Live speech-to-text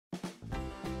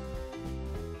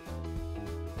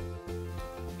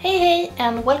Hey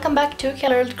and welcome back to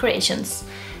Kallerhult Creations.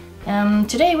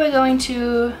 Today we're going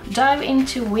to dive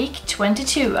into week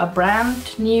 22, a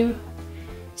brand new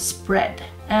spread.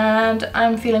 And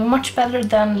I'm feeling much better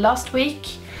than last week.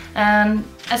 And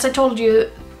as I told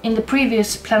you in the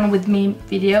previous Plan With Me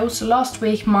video, so last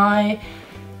week my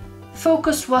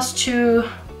focus was to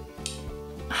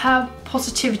have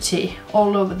positivity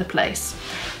all over the place.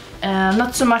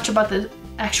 Not so much about the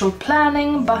actual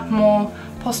planning, but more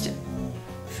positive.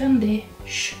 Fendi,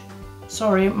 shh.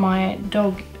 Sorry, my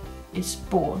dog is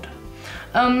bored.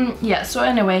 Yeah, so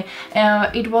anyway,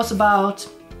 it was about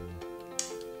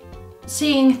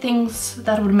seeing things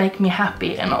that would make me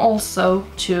happy and also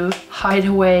to hide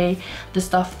away the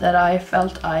stuff that I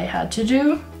felt I had to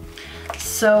do.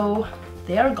 So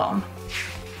they are gone.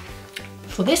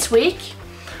 For this week,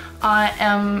 I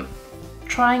am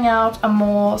trying out a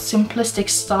more simplistic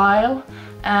style,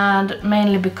 and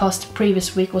mainly because the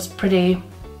previous week was pretty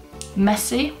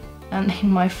messy and in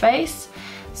my face.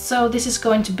 So this is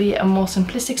going to be a more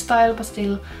simplistic style, but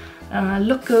still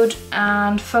look good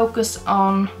and focus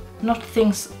on not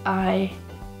things I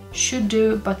should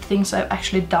do, but things I've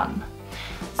actually done.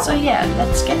 So yeah,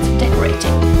 let's get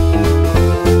decorating.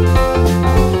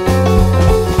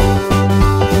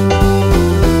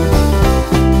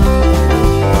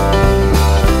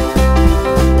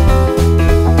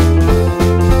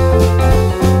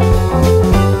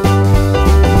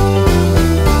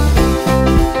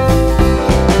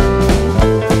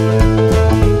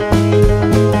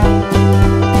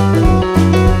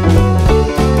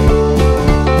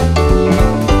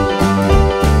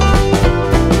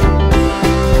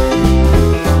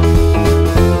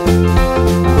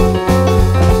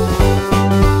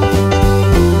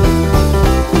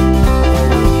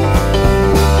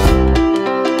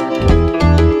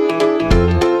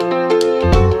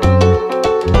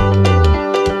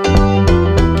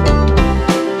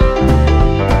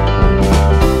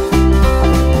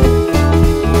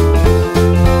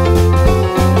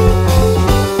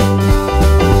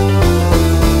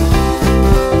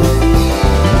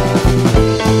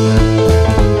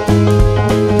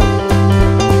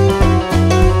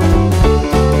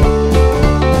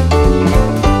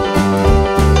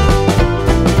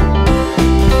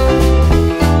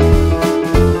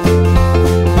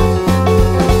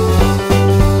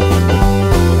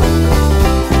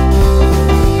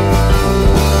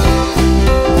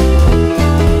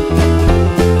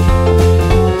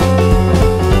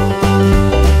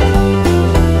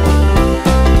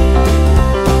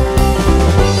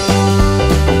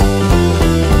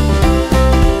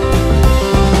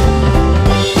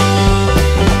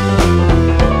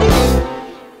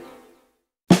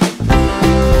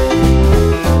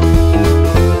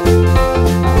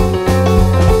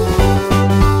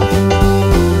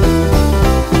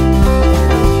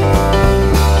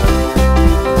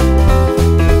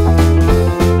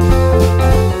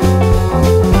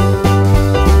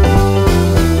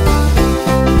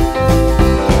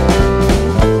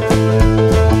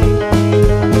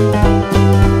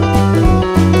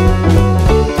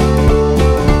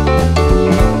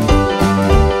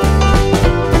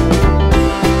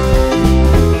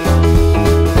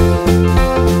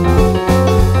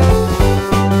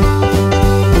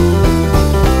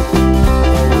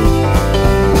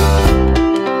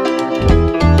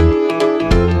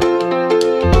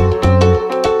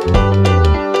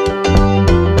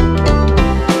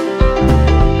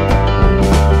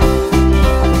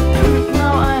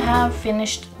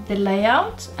 Finished the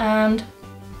layout, and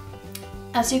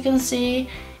as you can see,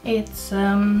 it's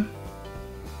a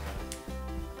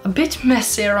bit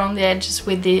messy around the edges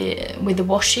with the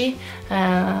washi,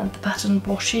 the patterned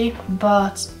washi,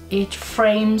 but it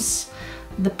frames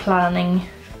the planning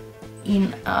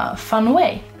in a fun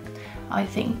way, I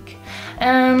think.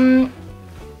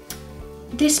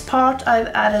 This part I've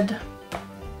added,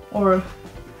 or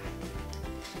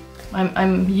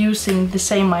I'm using the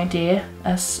same idea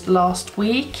as last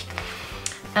week,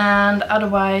 and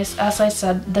otherwise, as I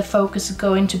said, the focus is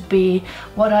going to be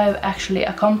what I've actually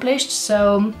accomplished.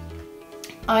 So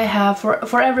I have,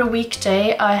 for every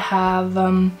weekday, I have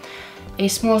a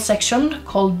small section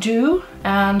called Do,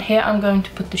 and here I'm going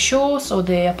to put the chores or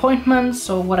the appointments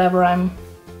or whatever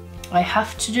I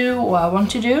have to do or I want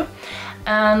to do,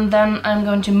 and then I'm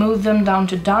going to move them down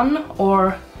to Done,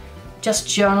 or just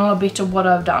journal a bit of what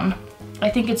I've done. I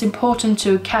think it's important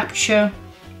to capture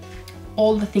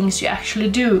all the things you actually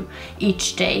do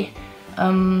each day.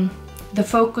 The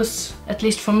focus, at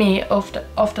least for me,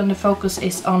 often the focus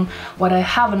is on what I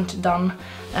haven't done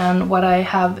and what I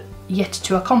have yet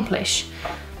to accomplish,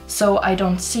 so I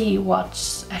don't see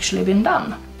what's actually been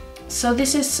done. So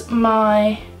this is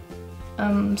my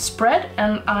spread,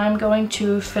 and I'm going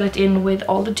to fill it in with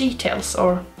all the details,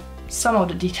 or some of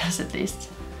the details at least.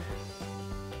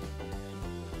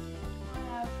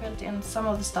 I have filled in some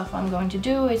of the stuff I'm going to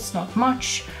do. It's not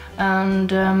much,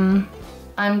 and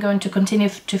I'm going to continue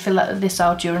to fill this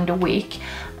out during the week.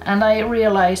 And I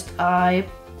realized I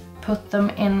put them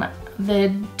in the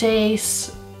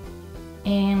days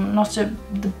in not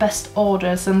the best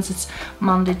order, since it's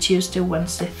Monday, Tuesday,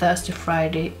 Wednesday, Thursday,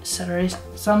 Friday, Saturday,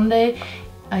 Sunday.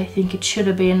 I think it should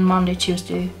have been Monday,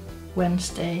 Tuesday,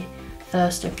 Wednesday,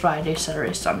 Thursday, Friday,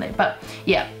 Saturday, Sunday. But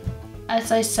yeah,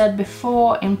 as I said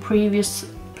before in previous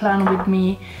Plan With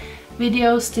Me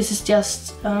videos, this is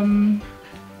just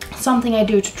something I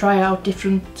do to try out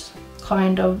different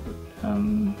kind of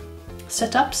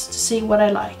setups to see what I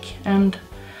like. And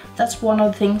that's one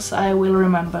of the things I will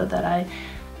remember, that I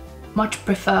much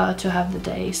prefer to have the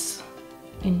days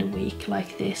in the week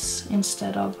like this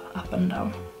instead of up and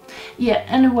down. Yeah,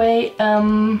 anyway,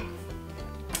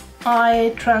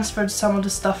 I transferred some of the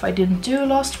stuff I didn't do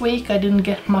last week. I didn't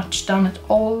get much done at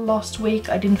all last week.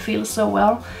 I didn't feel so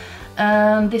well.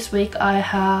 And this week I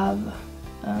have...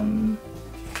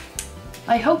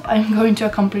 I hope I'm going to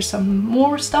accomplish some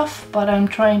more stuff, but I'm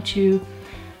trying to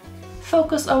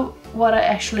focus on what I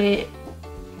actually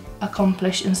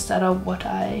accomplish instead of what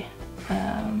I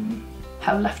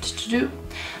have left to do.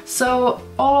 So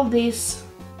all of these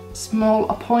small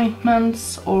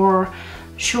appointments or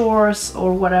chores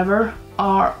or whatever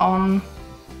are on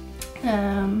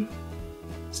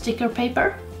sticker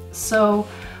paper. So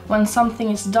when something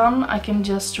is done, I can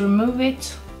just remove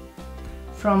it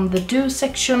from the do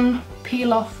section,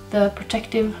 peel off the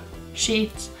protective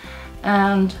sheet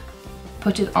and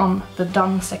put it on the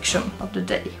done section of the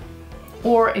day.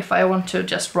 Or if I want to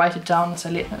just write it down, as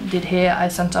I did here, I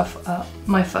sent off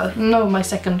my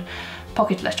second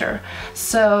pocket letter.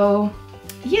 So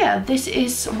yeah, this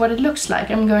is what it looks like.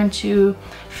 I'm going to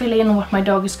fill in what my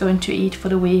dog is going to eat for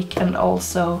the week, and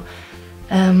also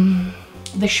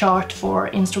the chart for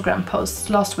Instagram posts.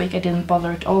 Last week I didn't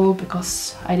bother at all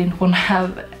because I didn't want to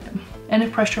have any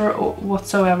pressure or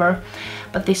whatsoever,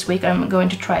 but this week I'm going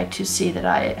to try to see that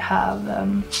I have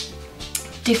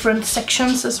different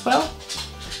sections as well.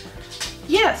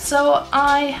 Yeah, so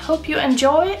I hope you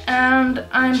enjoy, and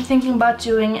I'm thinking about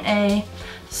doing a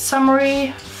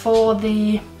summary for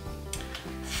the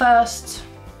first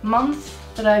month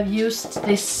that I've used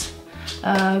this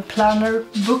planner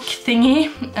book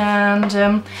thingy,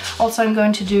 and also I'm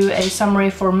going to do a summary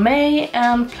for May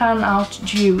and plan out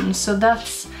June. So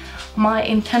that's my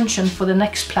intention for the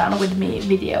next Plan With Me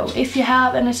video. If you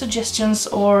have any suggestions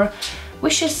or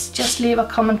wishes, just leave a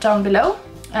comment down below,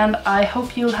 and I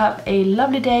hope you'll have a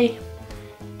lovely day.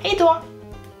 Hej då!